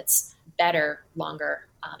habits better, longer,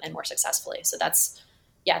 and more successfully. So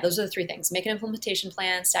those are the three things: make an implementation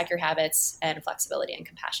plan, stack your habits, and flexibility and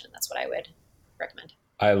compassion. That's what I would recommend.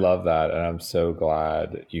 I love that. And I'm so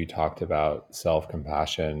glad you talked about self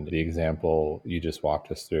compassion. The example you just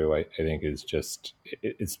walked us through, I think, is just,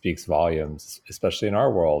 it speaks volumes, especially in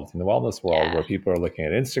our world, in the wellness world, where Yeah. people are looking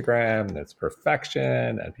at Instagram and it's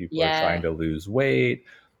perfection and people are trying Yeah, to lose weight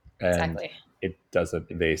and exactly. it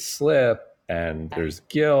doesn't, they slip and Yeah. there's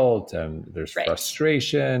guilt and there's Right.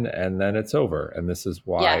 frustration and then it's over. And this is Yeah.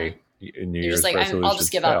 why New You're just Year's like, I'll just resolutions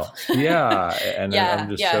give up. fail. Yeah. And I'm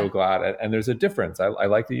Yeah. just so Yeah. glad. And there's a difference. I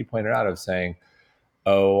like that you pointed out of saying,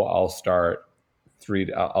 oh, I'll start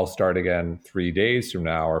again 3 days from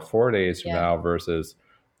now or 4 days from Yeah. now versus,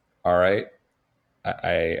 all right,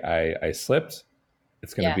 I slipped.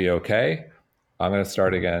 It's going to Yeah. be okay. I'm going to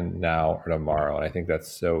start again now or tomorrow. And I think that's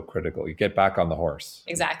so critical. You get back on the horse.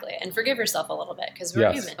 Exactly. And forgive yourself a little bit because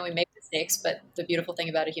we're human Yes. and we make mistakes. But the beautiful thing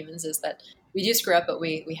about humans is that we do screw up, but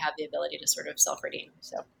we have the ability to sort of self redeem.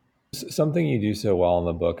 So, Something you do so well in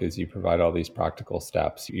the book is you provide all these practical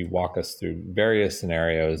steps. You walk us through various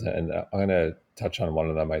scenarios, and I'm going to touch on one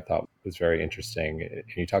of them I thought was very interesting.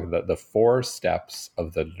 You talk about the 4 steps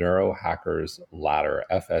of the neurohackers ladder,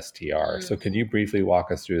 FSTR. So, can you briefly walk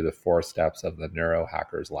us through the 4 steps of the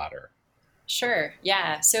neurohackers ladder? sure.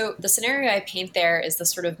 Yeah. So the scenario I paint there is the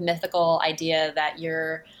sort of mythical idea that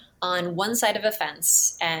you're on one side of a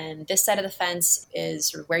fence, and this side of the fence is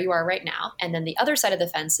sort of where you are right now. And then the other side of the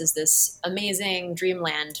fence is this amazing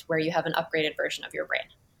dreamland where you have an upgraded version of your brain.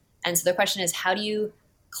 And so the question is, how do you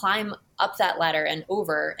climb up that ladder and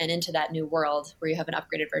over and into that new world where you have an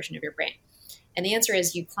upgraded version of your brain? And the answer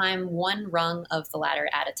is you climb one rung of the ladder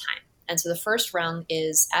at a time. And so the first rung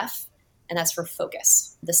is F, and that's for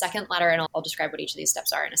focus. The second ladder, and I'll describe what each of these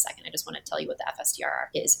steps are in a second. I just want to tell you what the FSDR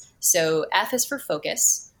is. So F is for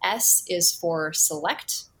focus, S is for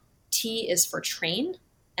select, T is for train,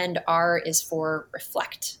 and R is for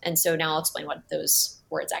reflect. And so now I'll explain what those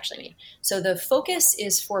words actually mean. So the focus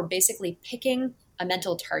is for basically picking a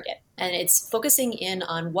mental target, and it's focusing in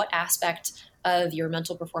on what aspect of your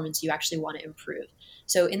mental performance you actually want to improve.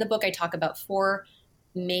 So in the book, I talk about 4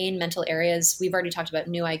 main mental areas. We've already talked about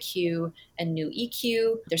new IQ and new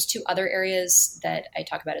EQ. There's 2 other areas that I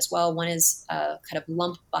talk about as well. One is a kind of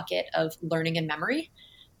lump bucket of learning and memory,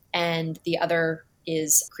 and the other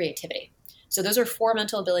is creativity. So those are 4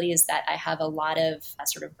 mental abilities that I have a lot of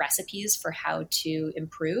sort of recipes for how to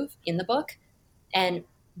improve in the book. And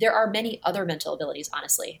there are many other mental abilities,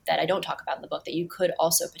 honestly, that I don't talk about in the book that you could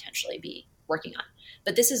also potentially be working on.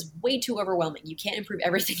 But this is way too overwhelming. You can't improve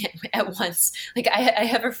everything at once. Like I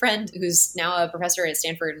have a friend who's now a professor at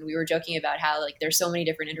Stanford, and we were joking about how like there's so many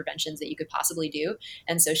different interventions that you could possibly do.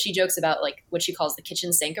 And so she jokes about like what she calls the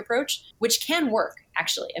kitchen sink approach, which can work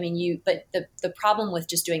actually. I mean, but the problem with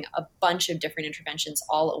just doing a bunch of different interventions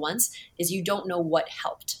all at once is you don't know what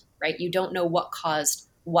helped, right? You don't know what caused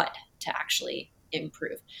what to actually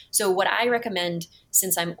improve. So what I recommend,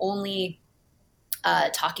 since I'm only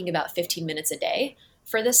talking about 15 minutes a day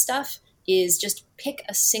for this stuff, is just pick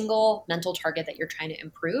a single mental target that you're trying to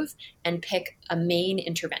improve and pick a main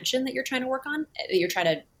intervention that you're trying to work on, that you're trying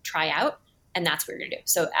to try out, and that's what you're going to do.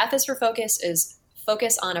 So F is for focus, is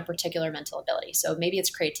focus on a particular mental ability. So maybe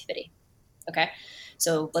it's creativity. Okay.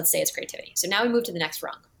 So let's say it's creativity. So now we move to the next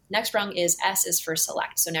rung. Next rung is S is for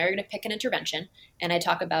select. So now you're going to pick an intervention. And I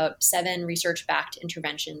talk about 7 research-backed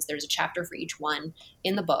interventions. There's a chapter for each one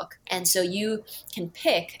in the book. And so you can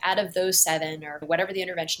pick out of those 7 or whatever the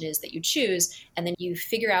intervention is that you choose, and then you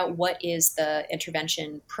figure out what is the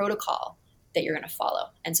intervention protocol that you're going to follow.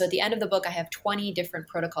 And so at the end of the book, I have 20 different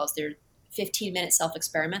protocols. They're 15-minute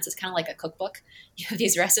self-experiments. It's kind of like a cookbook. You have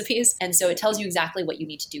these recipes. And so it tells you exactly what you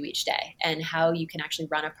need to do each day and how you can actually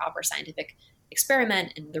run a proper scientific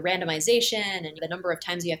experiment, and the randomization and the number of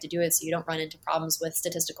times you have to do it so you don't run into problems with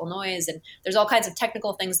statistical noise. And there's all kinds of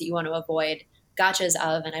technical things that you want to avoid gotchas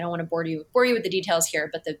of, and I don't want to bore you with the details here,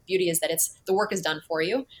 but the beauty is that the work is done for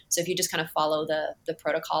you. So if you just kind of follow the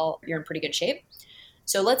protocol, you're in pretty good shape.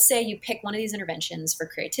 So let's say you pick one of these interventions for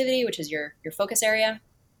creativity, which is your focus area.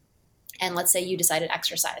 And let's say you decided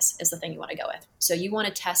exercise is the thing you want to go with. So you want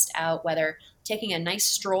to test out whether taking a nice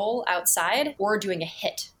stroll outside or doing a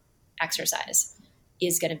HIIT exercise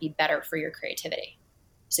is going to be better for your creativity.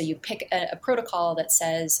 So you pick a protocol that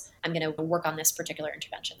says, I'm going to work on this particular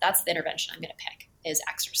intervention. That's the intervention I'm going to pick, is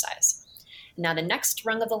exercise. Now the next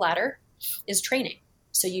rung of the ladder is training.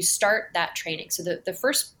 So you start that training. So the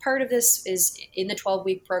first part of this is in the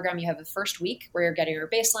 12-week program, you have the first week where you're getting your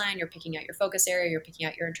baseline, you're picking out your focus area, you're picking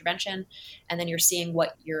out your intervention, and then you're seeing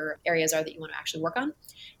what your areas are that you want to actually work on.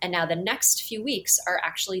 And now the next few weeks are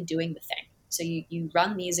actually doing the thing. So you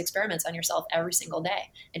run these experiments on yourself every single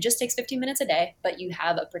day. It just takes 15 minutes a day, but you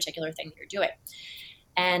have a particular thing that you're doing.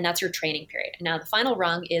 And that's your training period. Now the final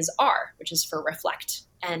rung is R, which is for reflect.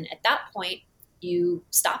 And at that point, you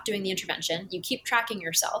stop doing the intervention. You keep tracking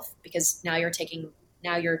yourself because now you're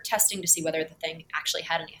testing to see whether the thing actually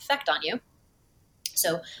had any effect on you.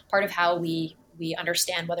 So part of how we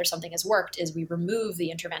understand whether something has worked is we remove the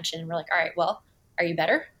intervention and we're like, all right, well, are you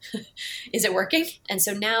better? Is it working? And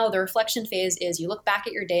so now the reflection phase is you look back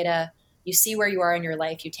at your data, you see where you are in your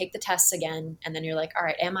life, you take the tests again, and then you're like, all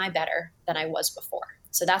right, am I better than I was before?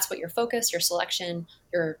 So that's what your focus, your selection,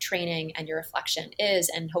 your training, and your reflection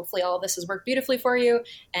is. And hopefully all of this has worked beautifully for you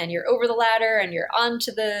and you're over the ladder and you're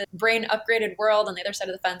onto the brain upgraded world on the other side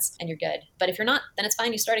of the fence and you're good. But if you're not, then it's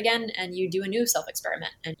fine. You start again and you do a new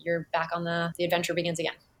self-experiment and you're back on the adventure begins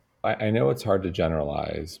again. I know it's hard to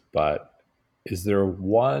generalize, but is there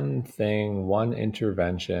one thing, one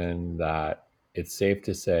intervention that it's safe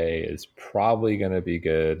to say is probably going to be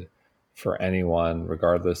good for anyone,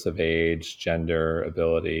 regardless of age, gender,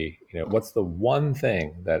 ability? What's the one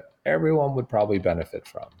thing that everyone would probably benefit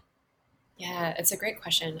from? Yeah, it's a great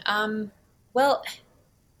question. Well,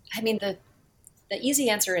 I mean, the easy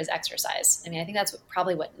answer is exercise. I mean, I think that's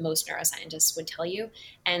probably what most neuroscientists would tell you.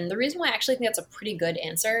 And the reason why I actually think that's a pretty good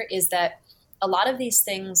answer is that a lot of these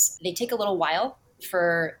things, they take a little while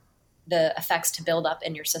for the effects to build up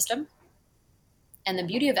in your system. And the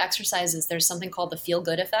beauty of exercise is there's something called the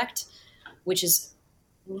feel-good effect, which is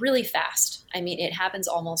really fast. I mean, it happens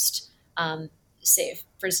almost, say,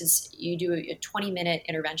 for instance, you do a 20-minute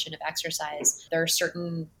intervention of exercise. There are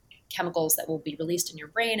certain chemicals that will be released in your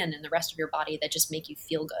brain and in the rest of your body that just make you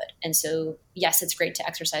feel good. And so, yes, it's great to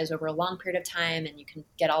exercise over a long period of time and you can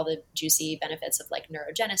get all the juicy benefits of like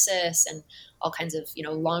neurogenesis and all kinds of,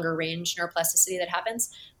 longer range neuroplasticity that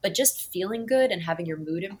happens. But just feeling good and having your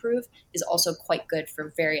mood improve is also quite good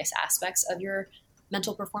for various aspects of your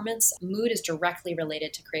mental performance. Mood is directly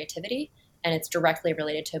related to creativity and it's directly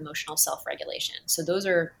related to emotional self-regulation. So those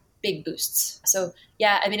are big boosts. So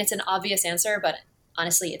yeah, I mean, it's an obvious answer, but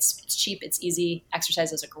honestly, it's cheap, it's easy.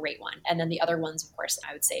 Exercise is a great one. And then the other ones, of course,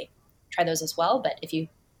 I would say try those as well. But if you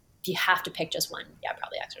have to pick just one, yeah,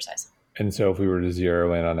 probably exercise. And so if we were to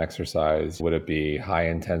zero in on exercise, would it be high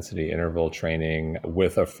intensity interval training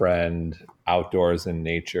with a friend, outdoors in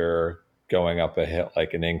nature, going up a hill,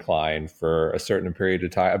 like an incline for a certain period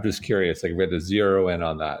of time? I'm just curious, like if we had to zero in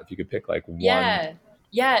on that, if you could pick like one.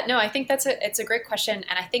 Yeah, no, I think it's a great question.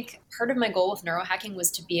 And I think part of my goal with neurohacking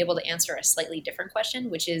was to be able to answer a slightly different question,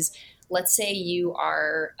 which is, let's say you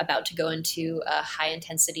are about to go into a high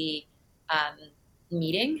intensity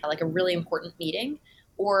meeting, like a really important meeting,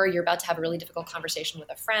 or you're about to have a really difficult conversation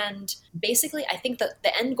with a friend. Basically, I think that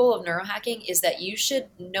the end goal of neurohacking is that you should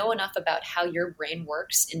know enough about how your brain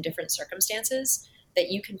works in different circumstances that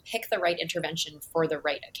you can pick the right intervention for the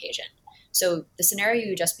right occasion. So the scenario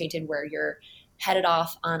you just painted where you're headed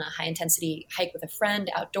off on a high intensity hike with a friend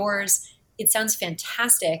outdoors, it sounds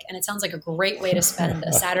fantastic. And it sounds like a great way to spend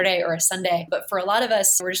a Saturday or a Sunday. But for a lot of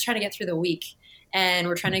us, we're just trying to get through the week and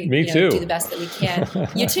we're trying to do the best that we can.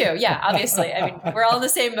 You too. Yeah, obviously. I mean, we're all in the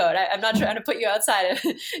same boat. I'm not trying to put you outside.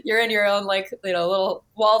 You're in your own little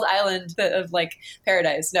walled island of like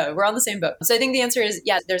paradise. No, we're on the same boat. So I think the answer is,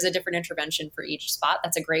 yeah, there's a different intervention for each spot.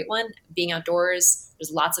 That's a great one. Being outdoors,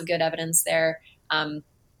 there's lots of good evidence there.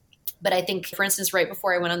 But I think, for instance, right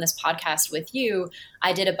before I went on this podcast with you,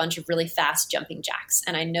 I did a bunch of really fast jumping jacks.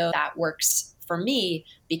 And I know that works for me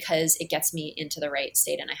because it gets me into the right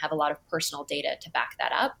state. And I have a lot of personal data to back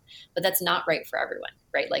that up. But that's not right for everyone,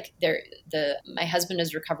 right? Like my husband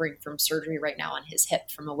is recovering from surgery right now on his hip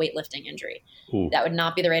from a weightlifting injury. Ooh. That would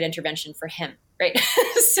not be the right intervention for him, right?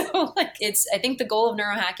 So I think the goal of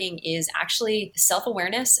neurohacking is actually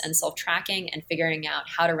self-awareness and self-tracking and figuring out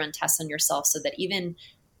how to run tests on yourself so that even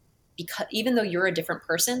though you're a different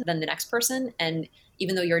person than the next person, and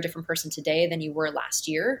even though you're a different person today than you were last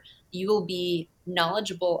year, you will be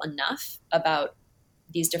knowledgeable enough about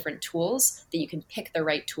these different tools that you can pick the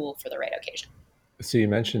right tool for the right occasion. So you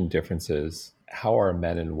mentioned differences. How are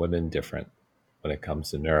men and women different when it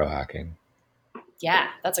comes to neurohacking? Yeah,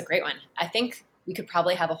 that's a great one. I think we could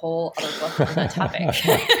probably have a whole other book on that topic.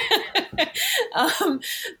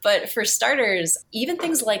 But for starters, even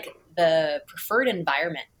things like the preferred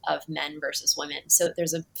environment of men versus women. So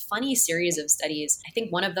there's a funny series of studies. I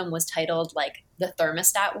think one of them was titled like the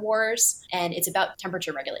thermostat wars, and it's about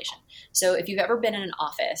temperature regulation. So if you've ever been in an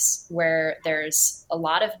office where there's a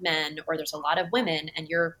lot of men or there's a lot of women and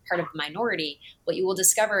you're part of the minority, what you will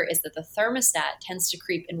discover is that the thermostat tends to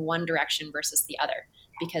creep in one direction versus the other,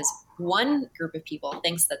 because one group of people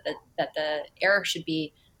thinks that the air should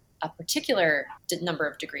be a particular number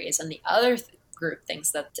of degrees, and the other group thinks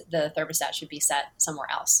that the thermostat should be set somewhere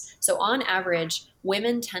else. So on average,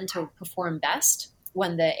 women tend to perform best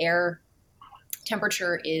when the air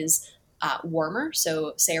temperature is warmer.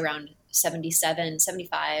 So say around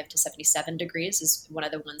 75 to 77 degrees is one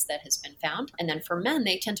of the ones that has been found. And then for men,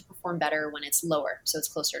 they tend to perform better when it's lower. So it's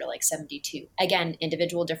closer to like 72. Again,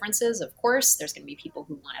 individual differences, of course. There's going to be people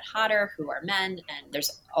who want it hotter, who are men. And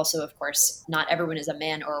there's also, of course, not everyone is a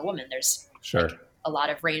man or a woman. There's like a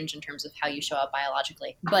lot of range in terms of how you show up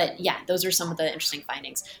biologically. But yeah, those are some of the interesting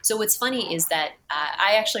findings. So what's funny is that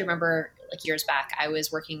I actually remember like years back, I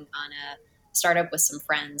was working on a startup with some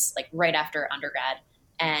friends like right after undergrad.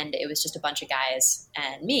 And it was just a bunch of guys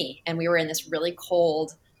and me. And we were in this really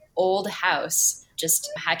cold, old house,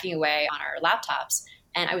 just hacking away on our laptops.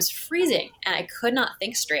 And I was freezing and I could not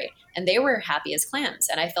think straight. And they were happy as clams.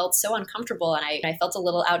 And I felt so uncomfortable and I felt a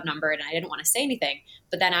little outnumbered and I didn't want to say anything.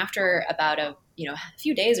 But then after about a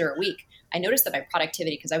few days or a week, I noticed that my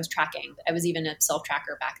productivity, because I was tracking, I was even a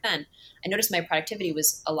self-tracker back then, I noticed my productivity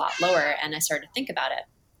was a lot lower and I started to think about it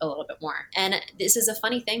a little bit more. And this is a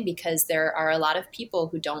funny thing because there are a lot of people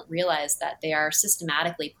who don't realize that they are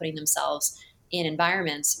systematically putting themselves in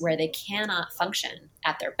environments where they cannot function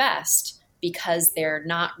at their best because they're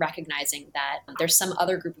not recognizing that there's some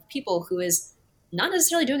other group of people who is not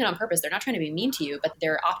necessarily doing it on purpose. They're not trying to be mean to you, but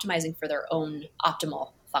they're optimizing for their own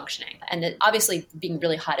optimal functioning. And obviously being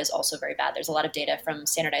really hot is also very bad. There's a lot of data from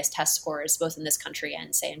standardized test scores, both in this country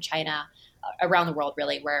and say in China, around the world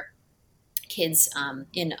really, where kids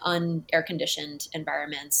in unair conditioned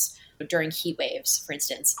environments during heat waves, for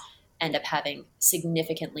instance, end up having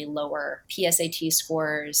significantly lower PSAT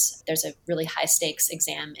scores. There's a really high stakes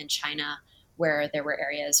exam in China where there were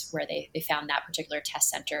areas where they found that particular test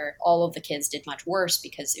center, all of the kids did much worse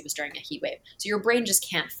because it was during a heat wave. So your brain just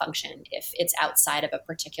can't function if it's outside of a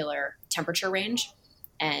particular temperature range,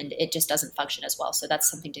 and it just doesn't function as well. So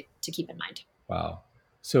that's something to keep in mind. Wow.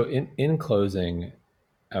 So in closing,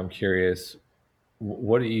 I'm curious,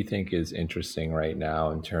 what do you think is interesting right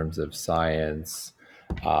now in terms of science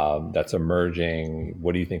that's emerging?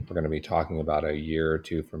 What do you think we're going to be talking about a year or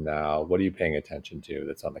two from now? What are you paying attention to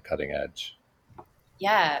that's on the cutting edge?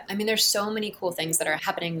 Yeah, I mean, there's so many cool things that are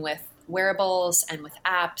happening with wearables and with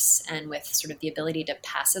apps and with sort of the ability to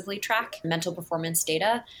passively track mental performance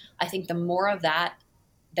data. I think the more of that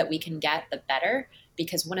we can get, the better,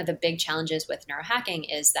 because one of the big challenges with neurohacking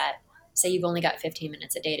is that, say you've only got 15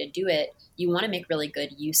 minutes a day to do it, you want to make really good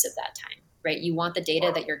use of that time, right? You want the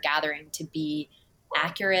data that you're gathering to be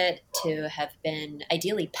accurate, to have been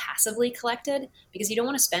ideally passively collected, because you don't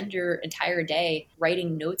want to spend your entire day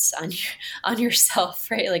writing notes on yourself,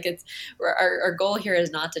 right? Like it's our goal here is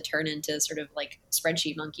not to turn into sort of like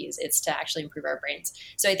spreadsheet monkeys. It's to actually improve our brains.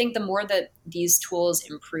 So I think the more that these tools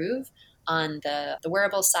improve on the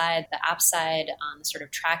wearable side, the app side, on the sort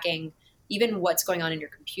of tracking, even what's going on in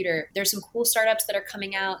your computer, there's some cool startups that are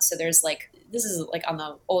coming out. So there's like, this is like on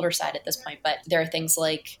the older side at this point, but there are things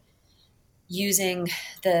like using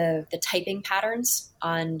the typing patterns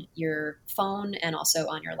on your phone and also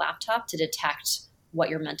on your laptop to detect what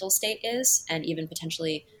your mental state is, and even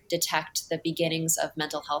potentially detect the beginnings of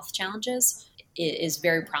mental health challenges is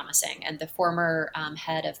very promising. And the former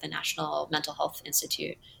head of the National Mental Health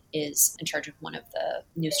Institute is in charge of one of the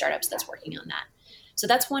new startups that's working on that. So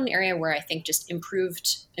that's one area where I think just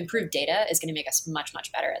improved data is going to make us much,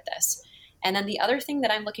 much better at this. And then the other thing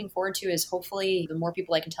that I'm looking forward to is hopefully the more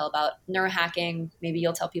people I can tell about neurohacking, maybe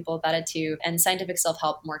you'll tell people about it too, and scientific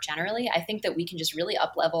self-help more generally. I think that we can just really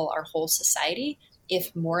up-level our whole society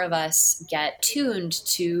if more of us get tuned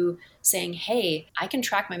to saying, hey, I can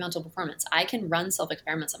track my mental performance. I can run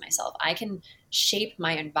self-experiments on myself. I can shape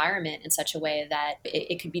my environment in such a way that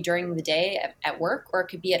it could be during the day at work, or it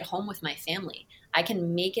could be at home with my family. I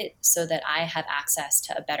can make it so that I have access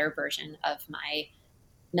to a better version of my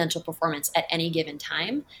mental performance at any given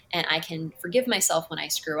time. And I can forgive myself when I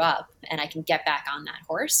screw up, and I can get back on that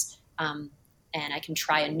horse. And I can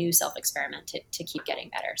try a new self-experiment to keep getting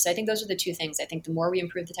better. So I think those are the two things. I think the more we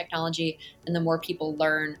improve the technology and the more people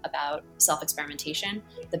learn about self-experimentation,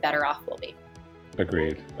 the better off we'll be.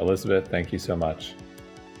 Agreed. Elizabeth, thank you so much.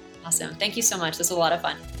 Awesome. Thank you so much. This was a lot of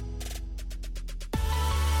fun.